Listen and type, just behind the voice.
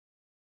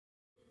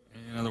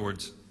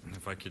words,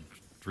 if I could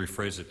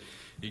rephrase it,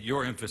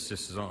 your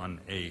emphasis is on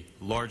a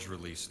large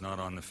release, not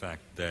on the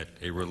fact that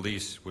a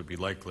release would be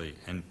likely,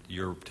 and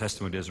your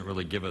testimony doesn't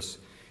really give us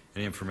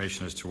any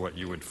information as to what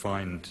you would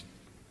find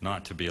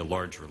not to be a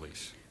large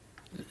release.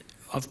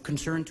 Of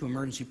concern to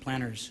emergency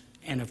planners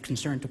and of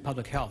concern to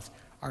public health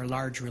are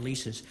large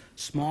releases.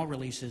 Small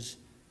releases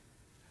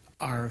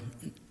are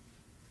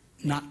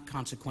not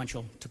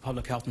consequential to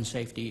public health and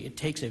safety. It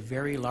takes a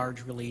very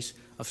large release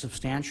of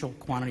substantial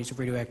quantities of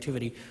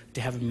radioactivity to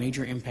have a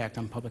major impact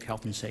on public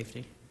health and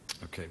safety.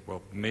 Okay,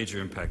 well, major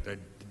impact.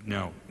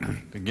 Now,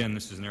 again,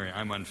 this is an area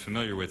I'm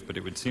unfamiliar with, but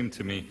it would seem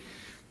to me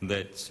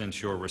that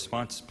since your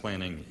response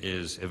planning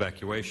is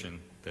evacuation,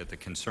 that the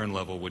concern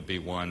level would be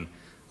one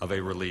of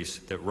a release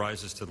that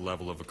rises to the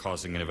level of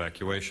causing an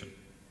evacuation.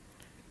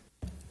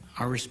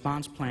 Our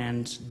response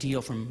plans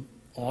deal from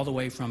all the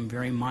way from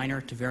very minor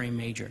to very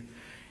major.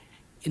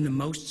 In the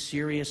most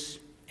serious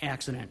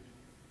accident,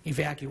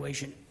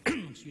 evacuation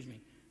excuse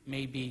me,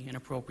 may be an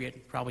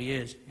appropriate, probably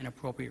is an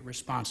appropriate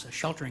response.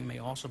 Sheltering may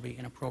also be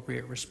an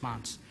appropriate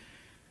response.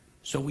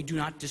 So we do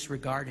not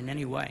disregard in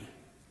any way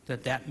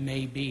that that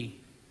may be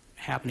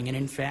happening. And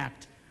in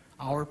fact,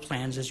 our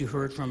plans, as you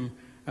heard from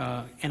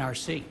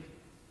NRC,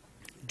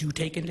 do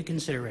take into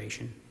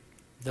consideration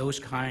those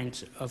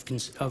kinds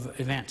of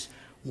events,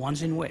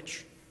 ones in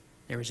which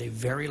there is a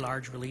very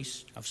large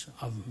release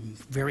of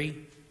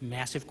very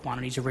massive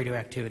quantities of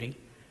radioactivity.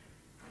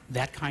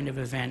 That kind of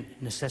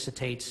event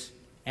necessitates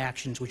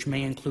actions which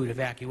may include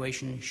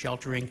evacuation,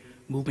 sheltering,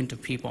 movement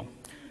of people.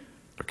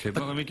 Okay,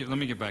 but let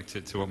me get back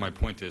to what my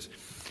point is.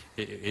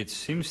 It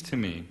seems to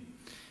me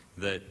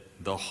that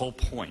the whole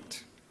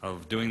point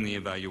of doing the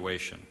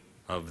evaluation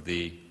of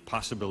the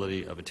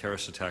possibility of a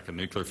terrorist attack on a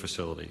nuclear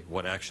facility,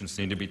 what actions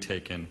need to be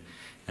taken,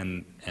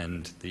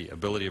 and the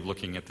ability of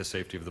looking at the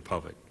safety of the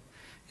public,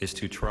 is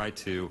to try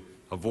to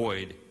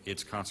avoid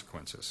its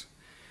consequences.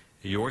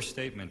 Your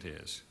statement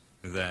is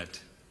that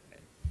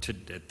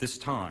at this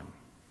time,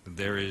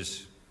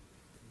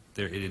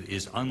 it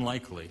is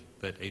unlikely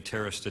that a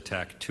terrorist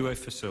attack to a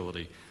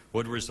facility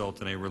would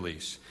result in a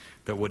release,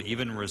 that would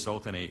even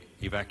result in an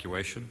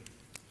evacuation?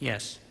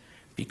 Yes,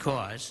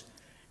 because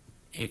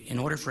in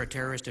order for a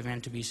terrorist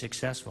event to be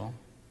successful,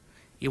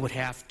 it would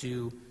have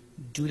to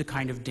do the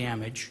kind of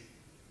damage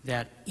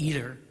that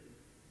either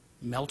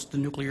melts the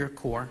nuclear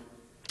core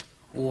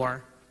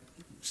or,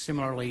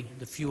 similarly,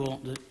 the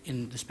fuel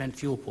in the spent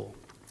fuel pool.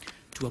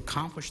 To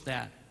accomplish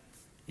that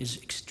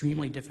is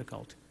extremely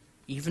difficult,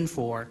 even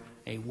for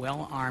a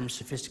well-armed,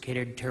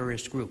 sophisticated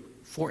terrorist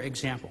group. For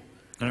example.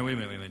 No, wait a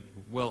minute.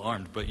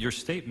 Well-armed, but your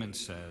statement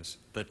says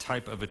the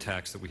type of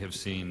attacks that we have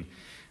seen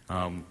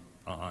on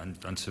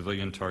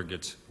civilian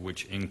targets,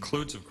 which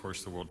includes, of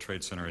course, the World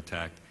Trade Center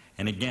attack.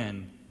 And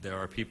again, there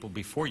are people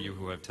before you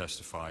who have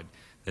testified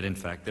that, in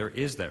fact, there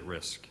is that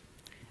risk.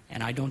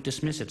 And I don't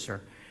dismiss it,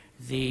 sir.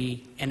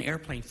 An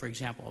airplane, for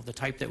example, of the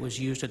type that was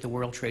used at the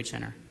World Trade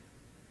Center,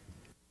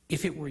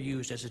 if it were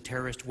used as a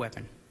terrorist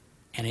weapon,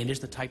 and it is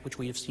the type which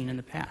we have seen in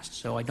the past,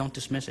 so I don't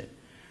dismiss it,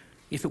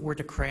 if it were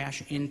to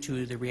crash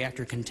into the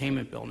reactor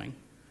containment building,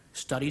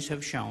 studies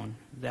have shown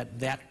that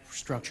that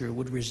structure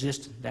would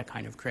resist that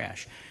kind of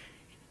crash.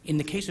 In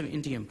the case of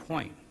Indian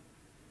Point,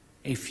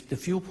 the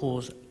fuel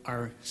pools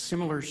are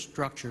similar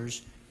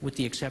structures with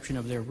the exception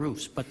of their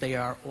roofs, but they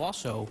are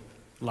also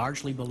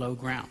largely below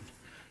ground.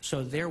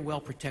 So they're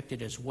well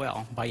protected as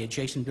well by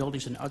adjacent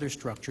buildings and other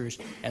structures,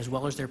 as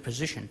well as their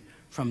position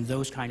from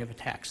those kind of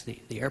attacks. The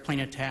airplane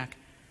attack,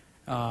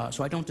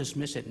 so I don't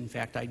dismiss it. In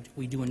fact,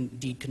 we do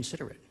indeed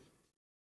consider it.